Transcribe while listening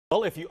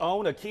Well, if you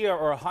own a Kia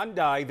or a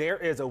Hyundai, there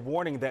is a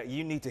warning that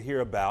you need to hear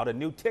about. A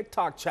new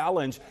TikTok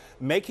challenge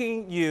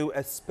making you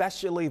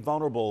especially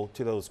vulnerable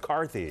to those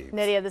car thieves.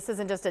 Nydia, this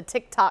isn't just a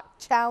TikTok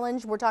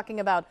challenge. We're talking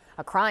about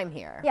a crime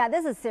here. Yeah,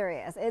 this is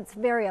serious. It's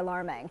very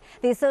alarming.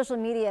 These social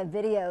media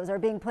videos are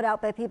being put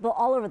out by people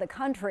all over the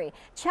country,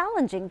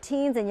 challenging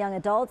teens and young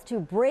adults to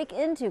break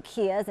into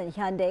Kias and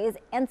Hyundais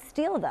and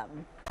steal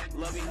them.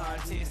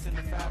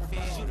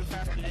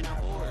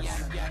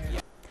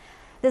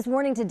 This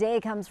warning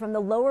today comes from the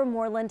Lower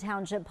Moreland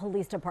Township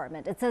Police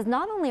Department. It says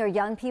not only are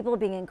young people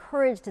being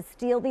encouraged to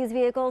steal these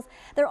vehicles,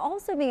 they're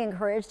also being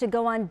encouraged to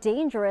go on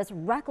dangerous,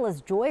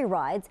 reckless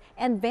joyrides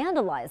and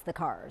vandalize the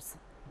cars.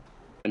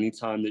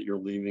 Anytime that you're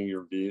leaving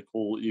your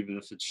vehicle, even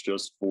if it's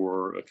just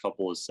for a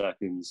couple of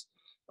seconds,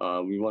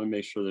 we want to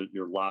make sure that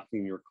you're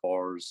locking your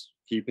cars,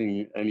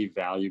 keeping any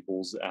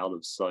valuables out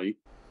of sight.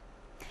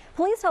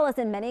 Police tell us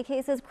in many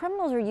cases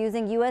criminals are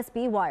using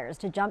USB wires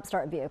to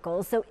jumpstart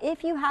vehicles. So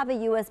if you have a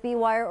USB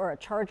wire or a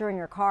charger in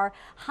your car,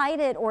 hide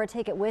it or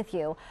take it with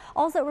you.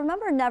 Also,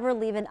 remember, never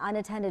leave an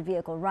unattended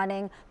vehicle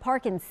running.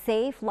 Park in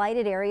safe,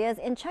 lighted areas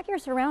and check your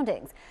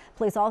surroundings.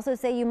 Police also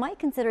say you might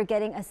consider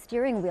getting a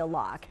steering wheel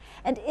lock.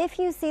 And if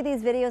you see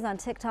these videos on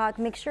TikTok,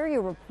 make sure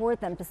you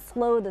report them to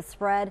slow the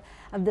spread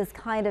of this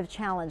kind of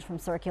challenge from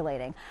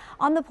circulating.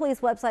 On the police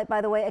website, by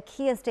the way, a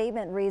Kia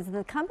statement reads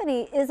the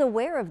company is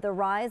aware of the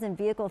rise in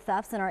vehicle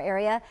thefts in our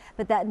area,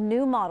 but that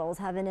new models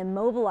have an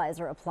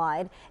immobilizer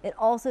applied. It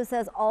also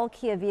says all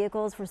Kia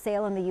vehicles for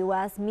sale in the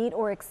U.S. meet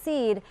or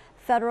exceed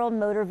federal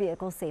motor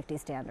vehicle safety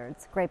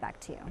standards. Great,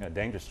 back to you. A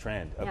dangerous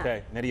trend. Yeah.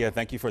 Okay, Nydia,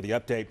 thank you for the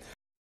update.